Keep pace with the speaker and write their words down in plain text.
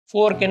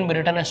4 can be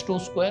written as 2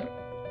 square.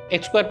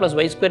 X square plus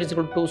y square is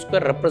equal to 2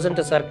 square. Represent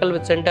a circle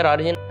with center,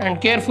 origin,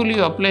 and carefully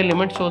you apply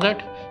limit so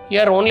that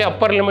here only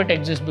upper limit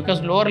exists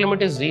because lower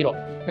limit is 0.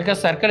 Because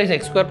circle is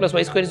x square plus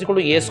y square is equal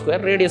to a square,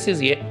 radius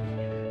is a,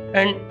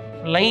 and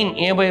line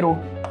a by root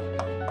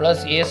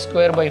plus a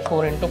square by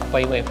 4 into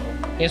pi by 4,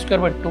 a square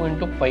by 2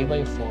 into pi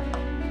by 4.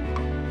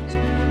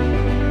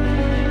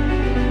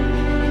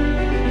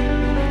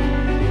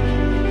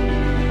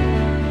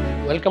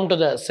 Welcome to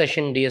the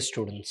session, dear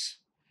students.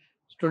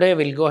 Today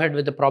we'll go ahead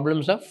with the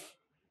problems of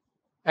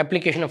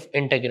application of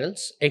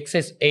integrals,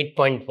 exercise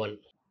 8.1.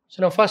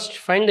 So now first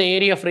find the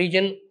area of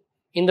region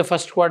in the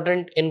first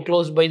quadrant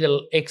enclosed by the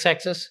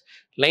x-axis,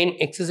 line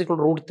x is equal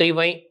to root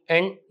 3y,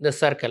 and the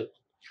circle.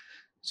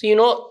 So you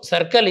know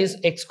circle is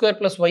x square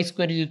plus y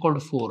square is equal to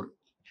 4.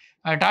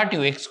 I taught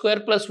you x square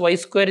plus y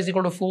square is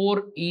equal to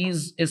 4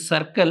 is a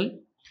circle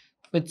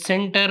with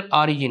center,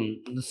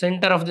 origin. The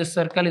center of this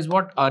circle is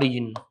what?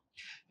 Origin.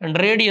 And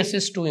radius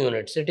is 2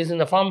 units. It is in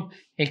the form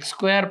x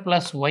square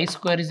plus y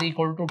square is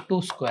equal to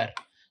 2 square.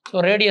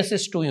 So radius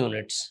is 2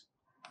 units.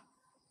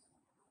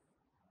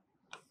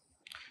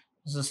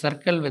 This is a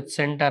circle with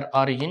center,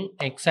 origin,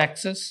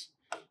 x-axis,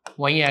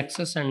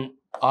 y-axis, and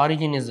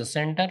origin is the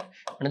center.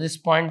 And this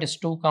point is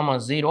 2,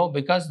 0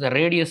 because the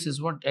radius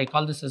is what I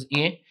call this as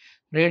a.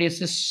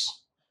 Radius is,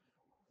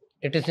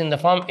 it is in the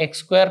form x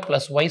square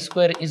plus y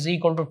square is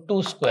equal to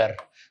 2 square.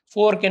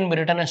 4 can be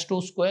written as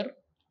 2 square.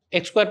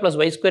 X square plus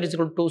y square is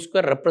equal to 2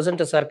 square. Represent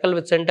a circle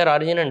with center,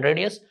 origin, and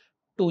radius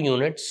 2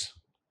 units.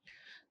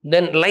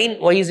 Then line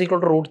y is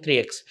equal to root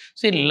 3x.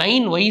 See,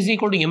 line y is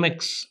equal to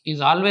mx is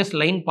always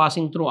line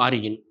passing through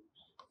origin.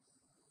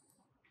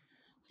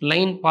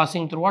 Line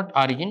passing through what?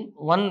 Origin.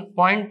 One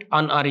point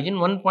on origin,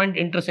 one point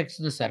intersects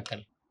the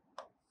circle.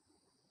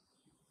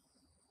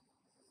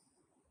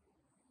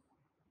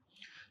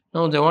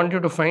 Now they want you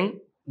to find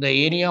the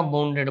area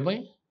bounded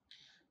by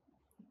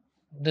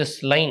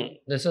this line.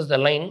 This is the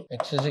line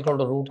x is equal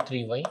to root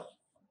 3y,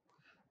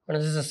 and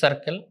this is a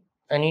circle.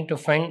 I need to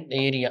find the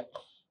area.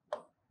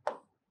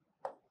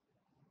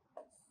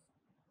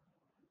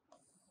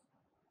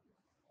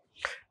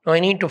 Now I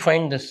need to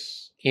find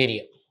this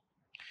area.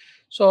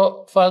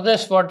 So for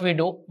this what we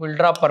do, we'll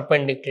draw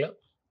perpendicular.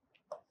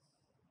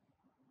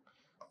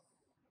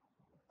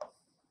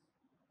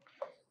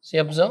 See,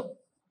 observe,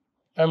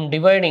 I'm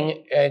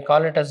dividing, I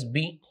call it as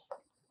B.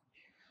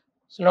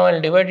 So now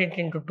I'll divide it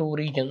into two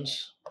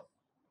regions.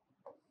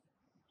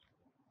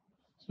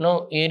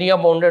 Now area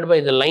bounded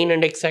by the line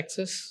and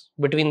x-axis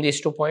between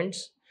these 2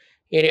 points.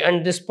 Area,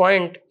 and this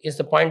point is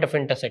the point of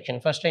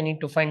intersection. First I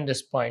need to find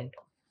this point.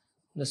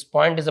 This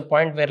point is a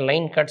point where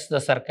line cuts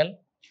the circle.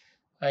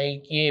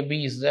 I, A,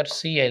 B is there,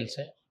 C I'll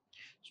say.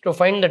 So to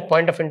find that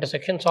point of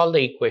intersection, solve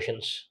the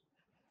equations.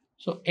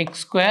 So x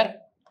square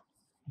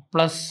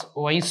plus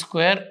y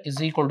square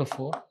is equal to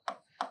 4.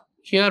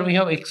 Here we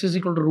have x is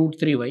equal to root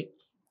 3y.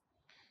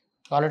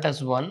 Call it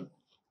as 1.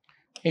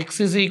 X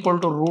is equal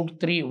to root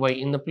 3y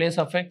in the place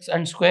of x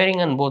and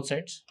squaring on both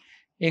sides.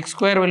 X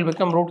square will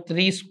become root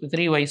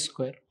 3y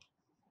square.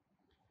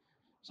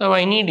 So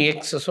I need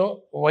x,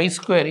 so y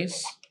square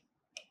is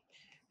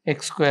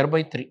x square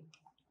by 3.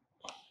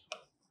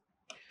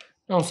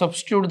 Now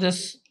substitute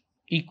this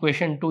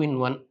equation 2 in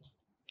 1.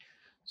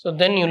 So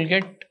then you will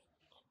get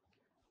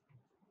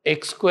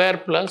x square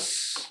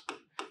plus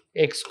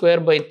x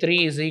square by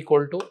 3 is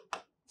equal to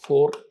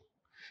 4.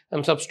 I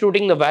am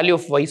substituting the value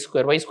of y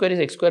square. Y square is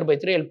x square by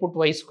 3. I will put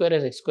y square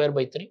as x square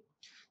by 3.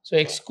 So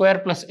x square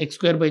plus x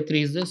square by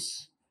 3 is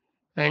this.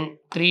 And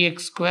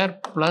 3x square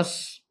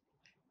plus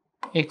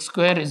x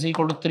square is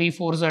equal to 3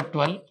 4s are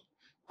 12.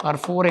 Or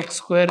 4x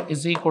square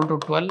is equal to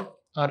 12.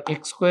 Or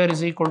x square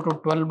is equal to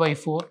 12 by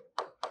 4.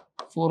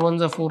 4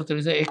 1s are 4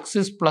 3s. So x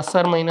is plus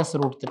or minus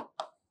root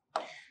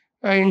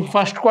 3. In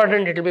first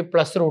quadrant it will be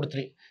plus root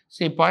 3.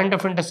 See, point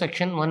of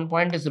intersection, one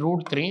point is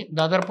root 3.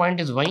 The other point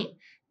is y.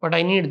 But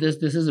I need this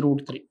is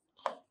root 3.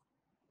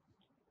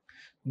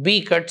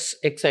 B cuts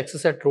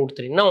x-axis at root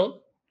 3.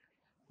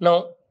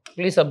 Now,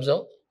 please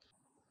observe.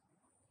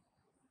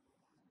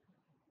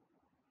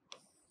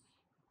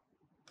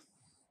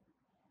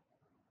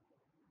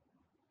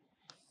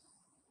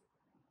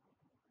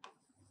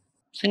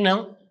 See,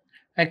 now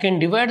I can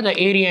divide the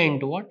area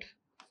into what?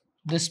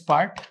 This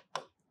part,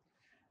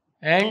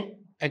 and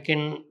I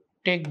can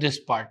take this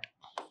part.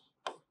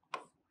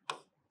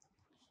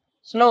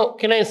 So now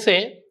can I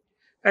say,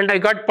 and I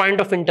got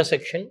point of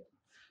intersection.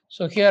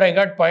 So here I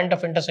got point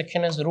of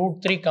intersection as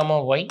root 3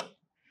 comma y.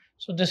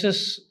 So this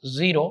is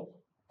 0.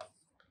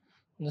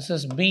 This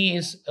is B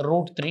is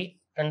root 3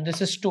 and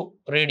this is 2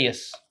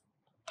 radius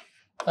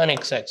on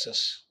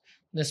x-axis.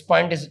 This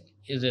point is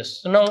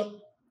this. So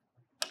now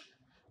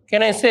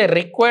can I say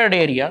required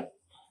area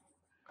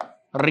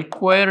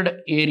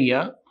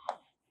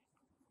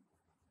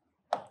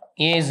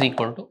A is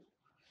equal to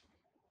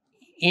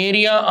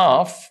area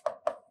of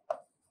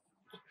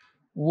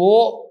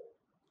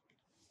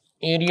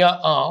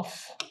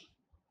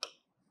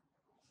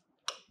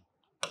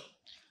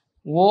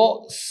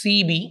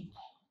OCB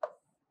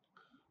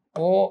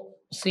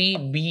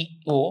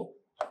CBO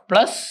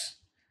plus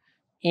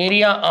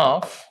area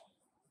of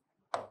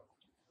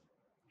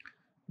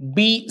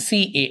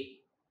BCAB.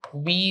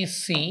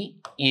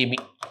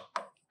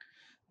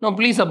 Now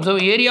please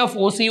observe, area of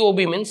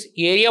OCOB means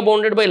area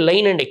bounded by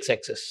line and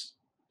x-axis.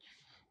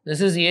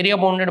 This is area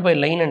bounded by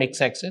line and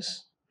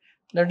x-axis.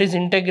 That is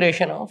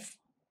integration of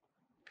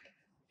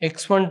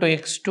x1 to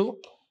x2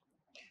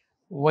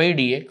 y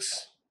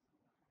dx.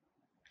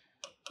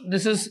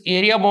 This is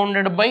area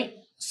bounded by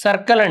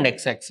circle and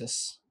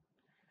x-axis.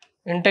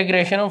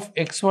 Integration of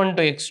x1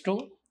 to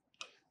x2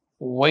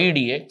 y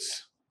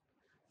dx.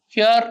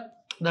 Here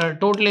the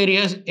total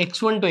area is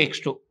x1 to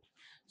x2.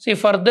 See,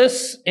 for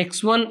this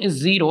x1 is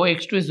 0,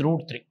 x2 is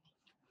root 3.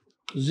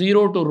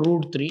 0 to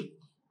root 3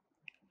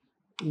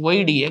 y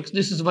dx.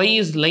 This is y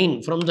is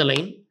line from the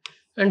line,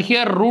 and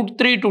here root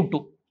 3 to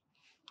 2.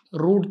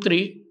 Root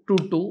 3 to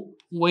 2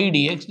 y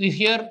dx.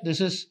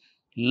 This is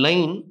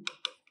line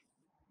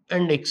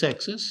and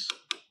x-axis,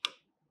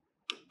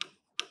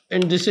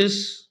 and this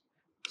is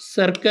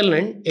circle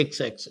and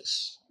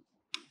x-axis.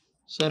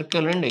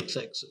 Circle and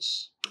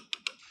x-axis.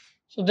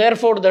 So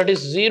therefore that is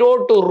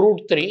 0 to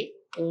root 3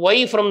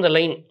 y from the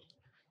line.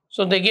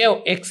 So they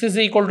gave x is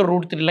equal to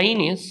root 3.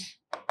 Line is,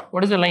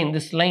 what is the line?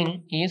 This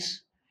line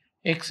is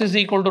x is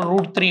equal to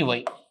root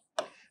 3y,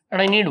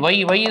 and I need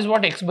y. Y is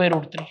what? X by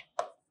root 3.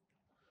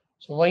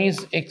 So y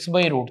is x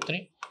by root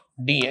 3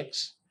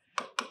 dx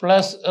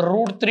plus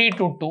root 3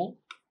 to 2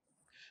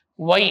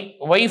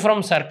 y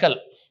from circle.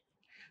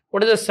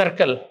 What is a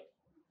circle?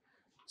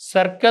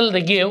 Circle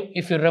they gave,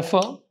 if you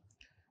refer,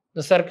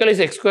 the circle is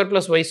x square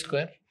plus y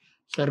square.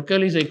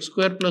 Circle is x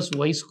square plus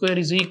y square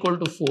is equal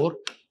to 4.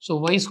 So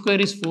y square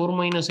is 4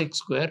 minus x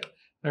square,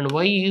 and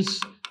y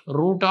is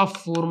root of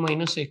 4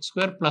 minus x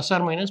square, plus or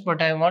minus,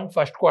 but I want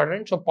first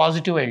quadrant, so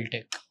positive I will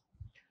take.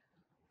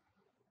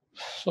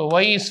 So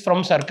y is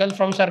from circle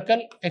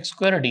x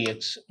square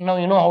dx. Now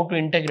you know how to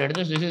integrate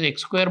this. This is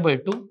x square by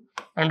 2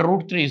 and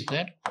root 3 is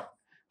there.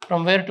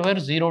 From where to where?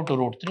 0 to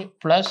root 3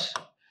 plus,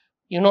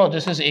 you know,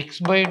 this is x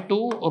by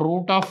 2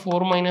 root of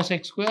 4 minus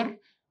x square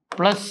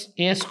plus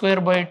a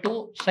square by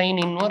 2 sin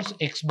inverse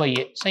x by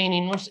a. Sin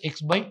inverse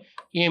x by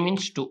a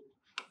means 2.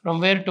 From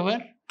where to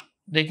where?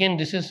 Again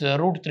this is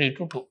root 3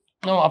 to 2.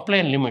 Now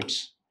apply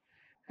limits,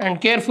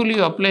 and carefully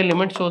you apply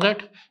limits so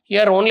that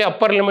here only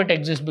upper limit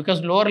exists,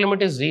 because lower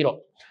limit is 0.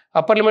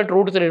 Upper limit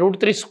root 3. Root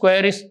 3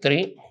 square is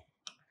 3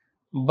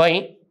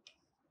 by,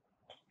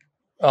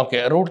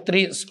 okay, root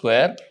 3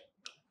 square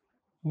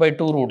by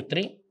 2 root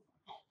 3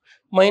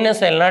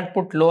 minus, I will not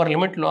put lower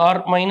limit,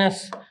 or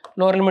minus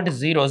lower limit is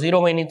 0,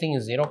 0 by anything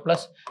is 0,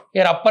 plus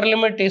here upper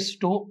limit is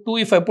 2, 2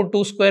 if I put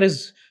 2 square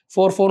is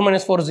 4, 4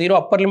 minus 4 0,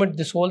 upper limit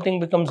this whole thing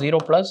becomes 0,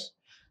 plus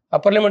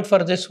upper limit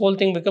for this whole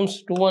thing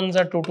becomes 2 1s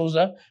are 2 2s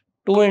are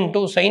 2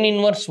 into sin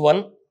inverse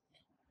 1,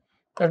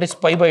 that is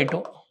pi by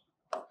 2,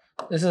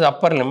 this is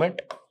upper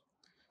limit,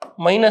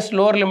 minus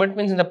lower limit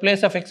means in the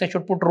place of x I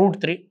should put root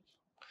 3,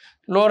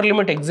 lower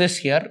limit exists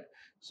here,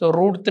 so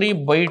root 3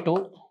 by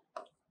 2,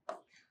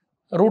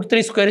 root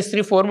 3 square is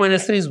 3, 4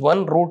 minus 3 is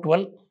 1, root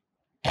 1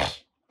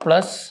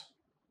 plus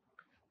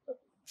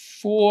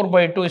 4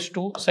 by 2 is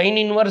 2, sin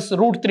inverse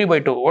root 3 by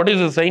 2. What is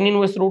the sin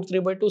inverse root 3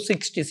 by 2?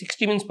 60.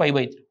 60 means pi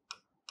by 3.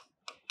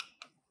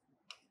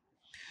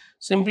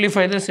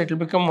 Simplify this, it will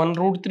become 1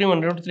 root 3,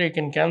 1 root 3 I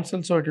can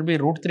cancel, so it will be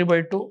root 3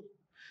 by 2.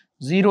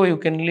 0 you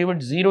can leave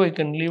it, 0 you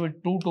can leave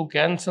it, 2 to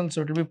cancel,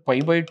 so it will be pi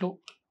by 2.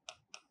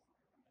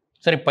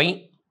 Sorry,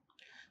 pi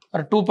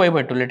or 2 pi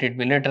by 2, let it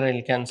be, later I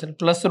will cancel,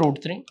 plus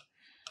root 3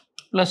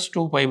 plus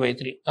 2 pi by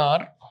 3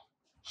 or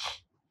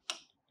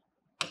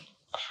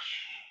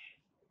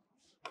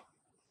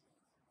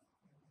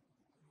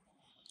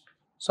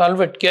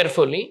solve it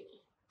carefully.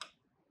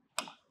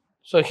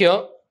 So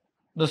here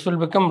this will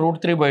become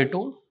root 3 by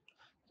 2,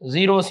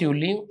 zeros you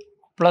leave,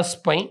 plus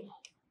pi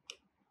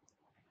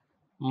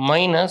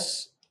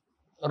minus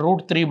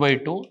root 3 by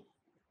 2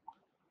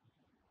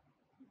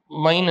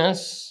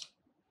 minus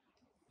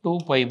 2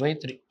 pi by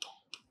 3.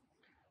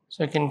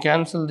 So I can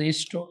cancel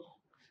these two,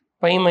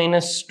 pi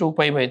minus 2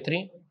 pi by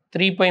 3,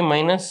 3 pi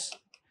minus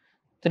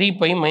 3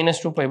 pi minus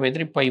 2 pi by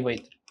 3, pi by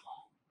 3.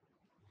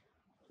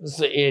 This is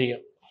the area.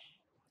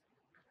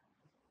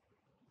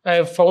 I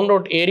have found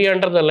out area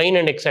under the line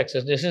and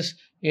x-axis. This is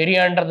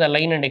area under the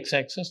line and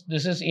x-axis.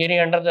 This is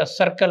area under the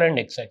circle and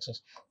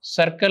x-axis.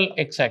 Circle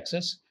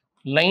x-axis,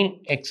 line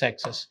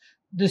x-axis.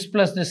 This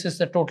plus this is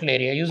the total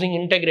area. Using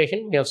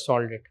integration, we have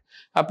solved it.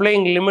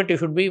 Applying limit, you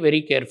should be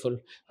very careful.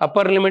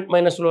 Upper limit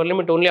minus lower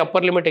limit, only upper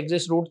limit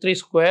exists. Root 3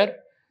 square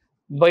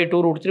by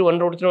 2 root 3, 1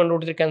 root 3, 1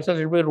 root 3 cancels,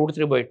 it will be root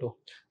 3 by 2.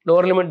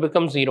 Lower limit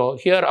becomes 0.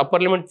 Here upper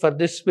limit for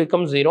this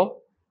becomes 0.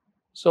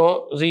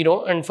 So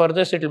 0, and for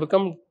this it will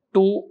become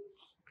 2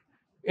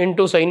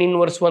 into sin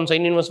inverse 1.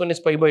 Sin inverse 1 is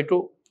pi by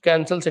 2,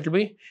 cancels, it will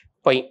be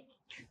pi.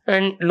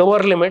 And lower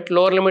limit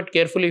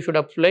carefully you should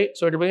apply.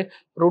 So it will be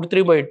root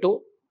 3 by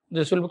 2.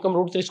 This will become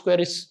root 3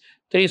 square is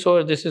 3.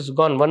 So this is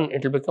gone, 1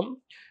 it will become.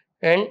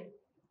 And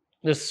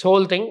this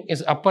whole thing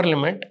is upper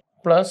limit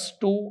plus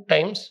 2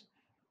 times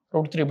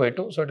root 3 by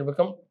 2. So it will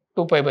become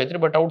 2 pi by 3,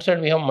 but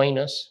outside we have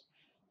minus.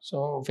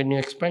 So when you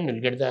expand,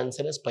 you'll get the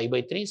answer as pi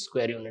by 3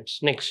 square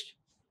units. Next.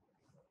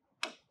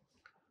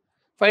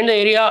 Find the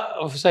area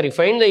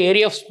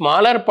of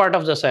smaller part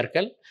of the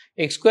circle.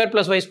 X square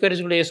plus y square is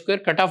equal to a square,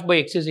 cut off by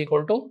x is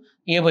equal to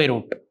a by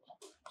root.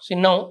 See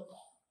now,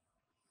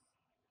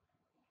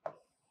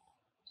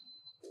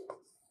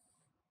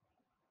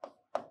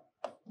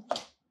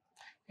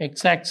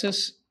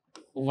 x-axis,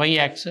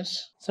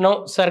 y-axis. So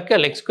now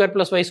circle x square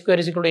plus y square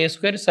is equal to a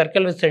square,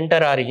 circle with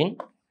center origin,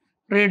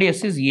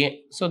 radius is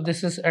a. So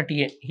this is at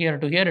a, here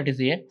to here it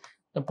is a,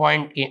 the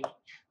point a.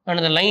 And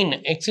the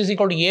line x is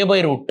equal to a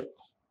by root.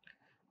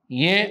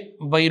 A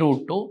by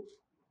root 2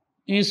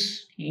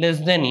 is less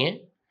than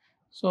a.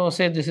 So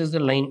say this is the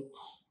line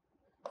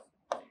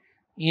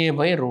a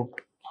by root.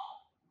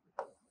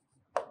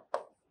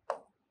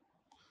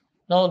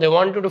 Now they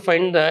want you to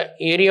find the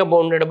area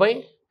bounded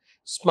by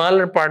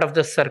smaller part of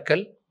the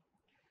circle.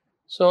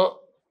 So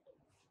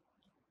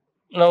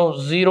now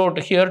 0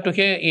 to here,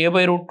 a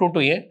by root 2 to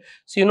a.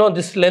 So you know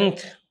this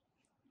length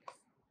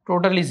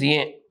total is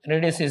a,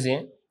 radius is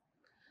a.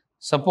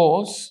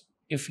 Suppose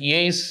if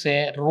a is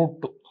say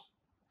root 2,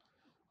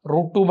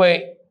 root 2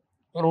 by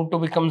root 2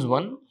 becomes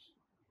 1.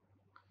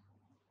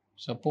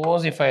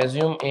 Suppose if I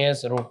assume a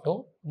as root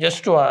 2,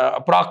 just to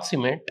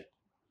approximate,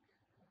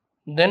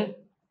 then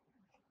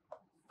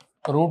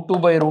root 2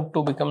 by root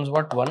 2 becomes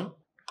what? 1.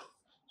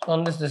 So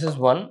on this is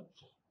 1.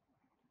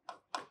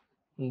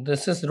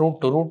 This is root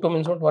 2. Root 2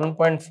 means what?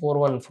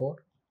 1.414.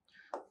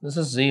 This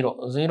is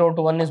 0. 0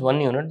 to 1 is 1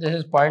 unit. This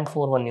is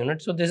 0.41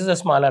 unit. So this is a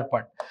smaller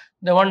part.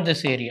 They want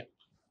this area.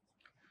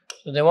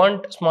 So they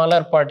want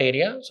smaller part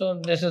area.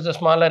 So this is the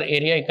smaller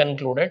area I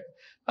concluded.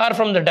 Or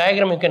from the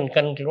diagram you can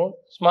conclude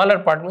smaller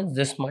part means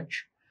this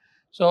much.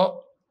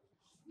 So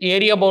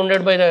area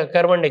bounded by the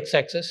curve and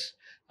x-axis.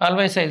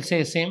 Always I will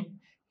say same.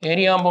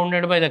 Area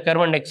bounded by the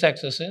curve and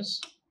x-axis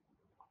is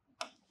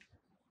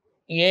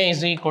a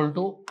is equal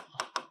to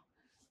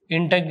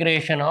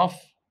integration of,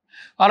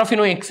 all of you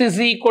know x is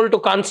equal to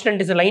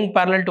constant is a line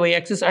parallel to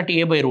y-axis at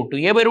a by root 2.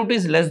 A by root 2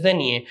 is less than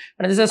a,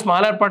 and this is a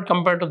smaller part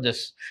compared to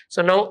this.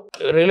 So now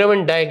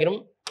relevant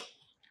diagram,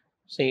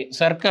 say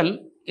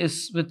circle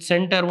is with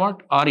center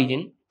what?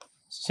 Origin.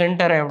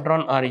 Center I have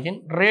drawn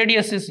origin.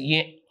 Radius is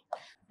a,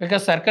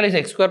 because circle is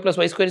x square plus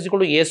y square is equal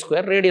to a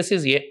square. Radius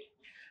is a,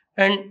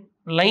 and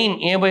line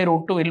a by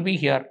root 2 will be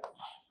here.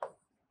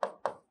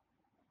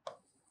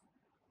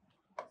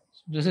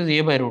 This is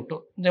a by root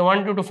 2. They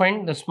want you to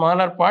find the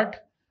smaller part.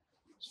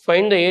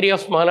 Find the area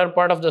of smaller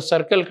part of the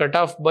circle cut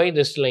off by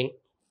this line.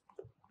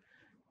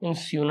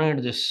 Means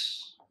unite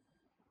this.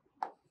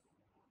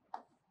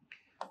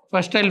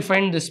 First I will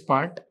find this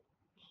part,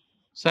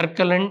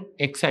 circle and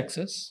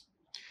x-axis.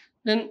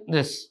 Then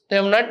this. They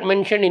have not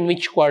mentioned in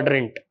which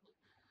quadrant.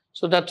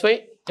 So that's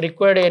why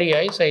required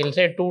area is, I will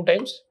say 2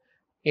 times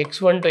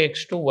x1 to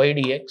x2 y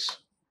dx.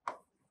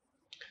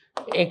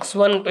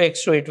 x1 to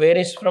x2, it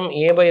varies from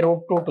a by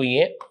root 2 to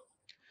a.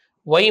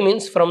 Y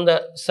means from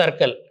the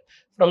circle.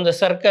 From the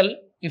circle,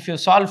 if you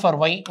solve for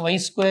y, y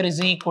square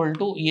is equal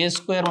to a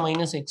square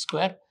minus x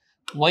square.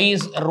 Y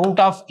is root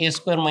of a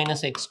square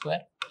minus x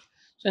square.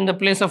 So in the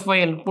place of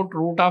y, I will put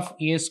root of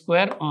a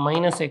square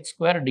minus x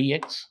square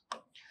dx.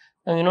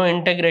 Now you know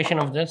integration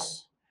of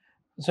this.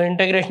 So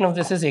integration of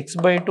this is x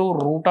by 2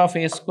 root of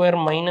a square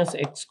minus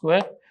x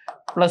square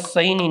plus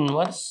sin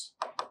inverse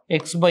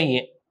x by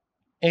a.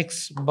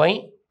 X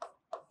by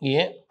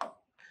a,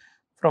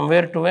 from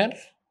where to where?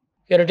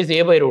 Here it is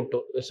a by root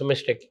 2, it's a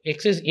mistake.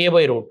 X is a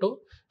by root 2,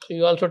 so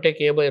you also take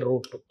a by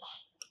root 2.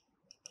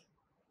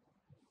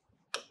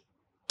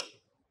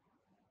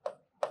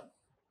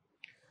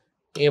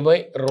 A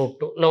by root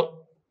 2. Now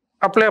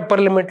apply upper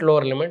limit,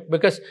 lower limit,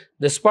 because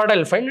this part I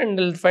will find and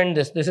I will find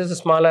this. This is the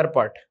smaller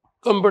part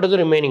compared to the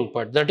remaining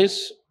part, that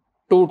is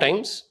 2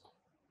 times.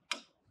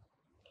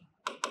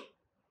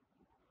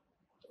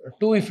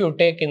 2 if you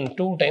take in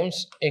 2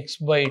 times x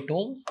by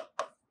 2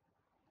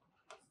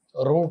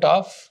 root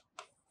of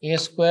a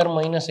square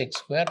minus x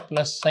square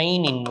plus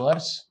sin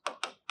inverse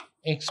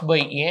x by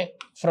a,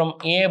 from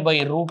a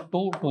by root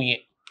 2 to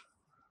a.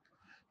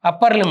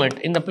 Upper limit,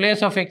 in the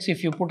place of x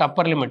if you put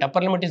upper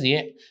limit is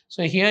a.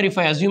 So here if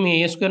I assume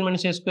a square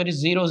minus a square is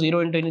 0, 0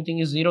 into anything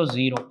is 0,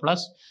 0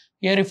 plus.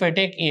 Here if I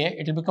take a,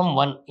 it will become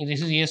 1.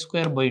 This is a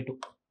square by 2.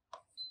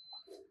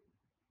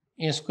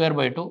 A square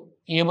by 2.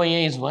 A by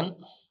a is 1.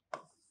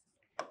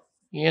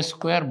 A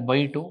square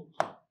by 2.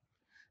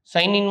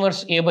 Sin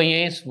inverse a by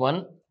a is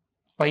 1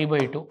 pi by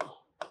 2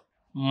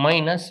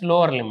 minus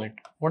lower limit.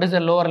 What is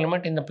the lower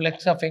limit? In the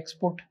place of x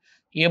put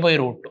a by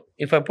root 2.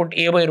 If I put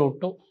a by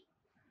root 2,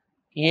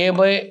 a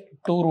by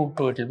 2 root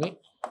 2 it will be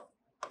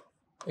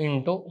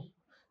into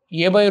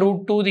a by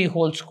root 2 the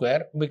whole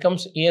square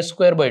becomes a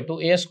square by 2.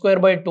 A square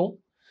by 2,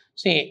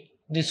 see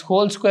this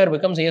whole square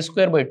becomes a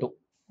square by 2.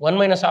 1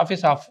 minus half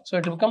is half. So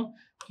it will become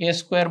a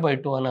square by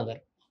 2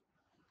 another.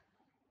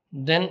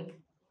 Then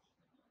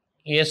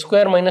a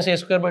square minus a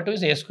square by 2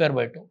 is a square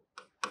by 2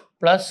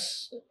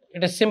 plus,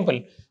 it is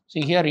simple.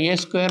 See here a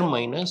square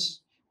minus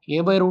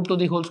A by root 2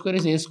 the whole square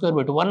is a square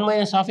by 2. 1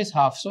 minus half is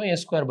half, so a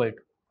square by 2.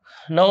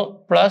 Now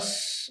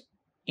plus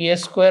a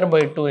square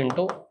by 2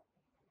 into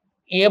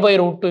a by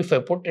root 2 if I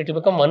put, it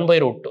will become 1 by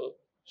root 2.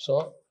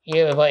 So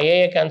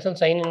a cancel,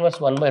 sin inverse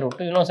 1 by root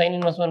 2. You know sin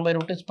inverse 1 by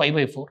root is pi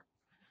by 4.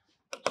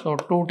 So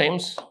 2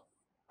 times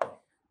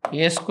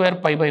a square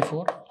pi by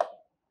 4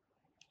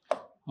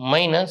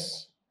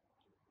 minus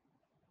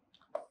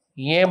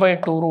a by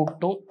 2 root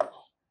 2.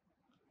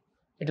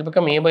 It will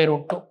become a by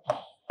root 2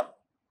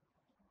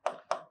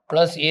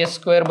 plus a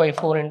square by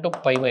 4 into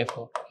pi by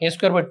 4. A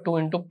square by 2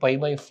 into pi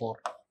by 4.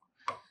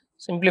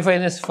 Simplify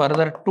this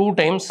further, 2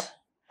 times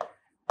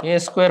a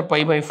square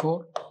pi by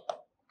 4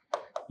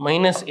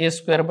 minus a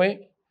square by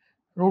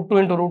root 2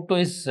 into root 2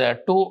 is 2,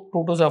 2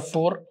 2s are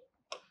 4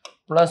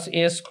 plus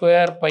a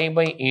square pi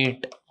by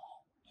 8.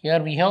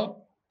 Here we have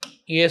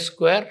a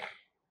square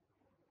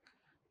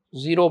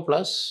 0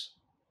 plus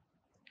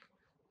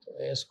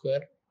a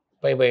square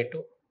pi by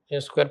 2,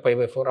 a square pi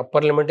by 4.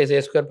 Upper limit is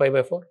a square pi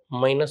by 4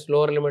 minus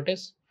lower limit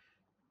is.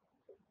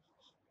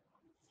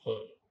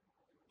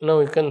 Now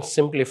you can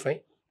simplify.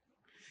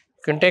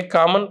 You can take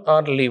common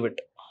or leave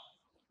it.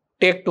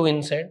 Take 2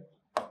 inside.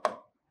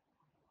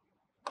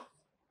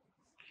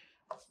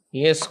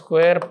 A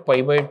square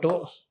pi by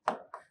 2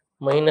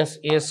 minus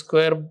a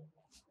square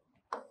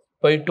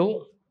by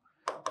 2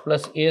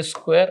 plus a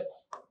square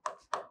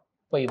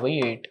pi by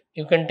 8.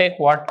 You can take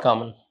what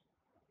common?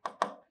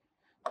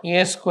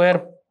 A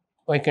square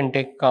I can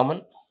take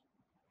common.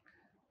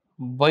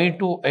 By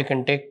 2 I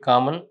can take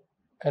common.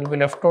 I will be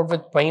left out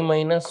with pi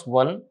minus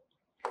 1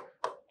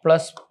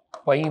 plus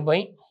pi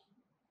by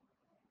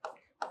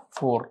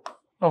 4.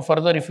 Now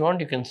further if you want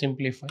you can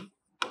simplify.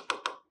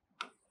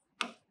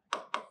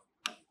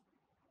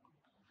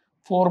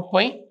 4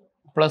 pi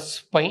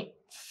plus pi,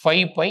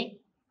 5 pi,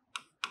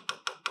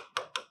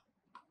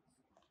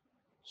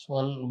 so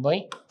 1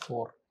 by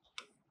 4.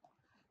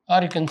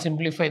 Or you can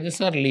simplify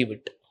this or leave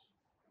it.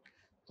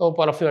 Hope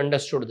all of you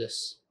understood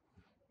this.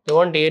 They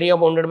want area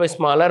bounded by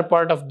smaller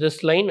part of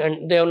this line,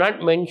 and they have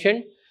not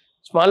mentioned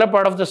smaller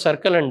part of the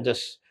circle and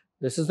this.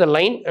 This is the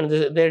line, and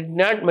they did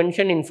not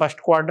mention in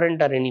first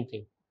quadrant or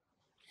anything.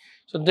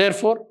 So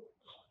therefore,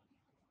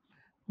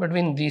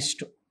 between these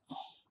two.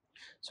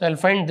 So I'll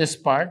find this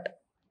part.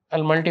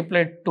 I'll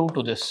multiply 2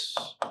 to this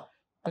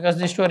because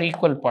these two are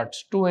equal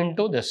parts. 2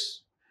 into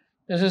this.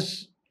 This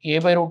is a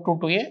by root 2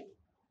 to a,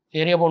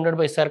 area bounded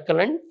by circle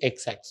and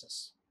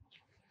x-axis.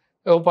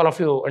 I hope all of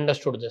you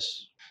understood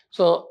this.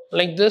 So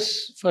like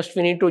this, first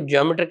we need to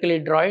geometrically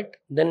draw it,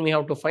 then we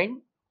have to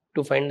find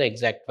the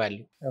exact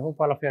value. I hope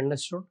all of you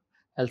understood.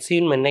 I'll see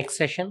you in my next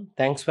session.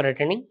 Thanks for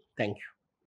attending. Thank you.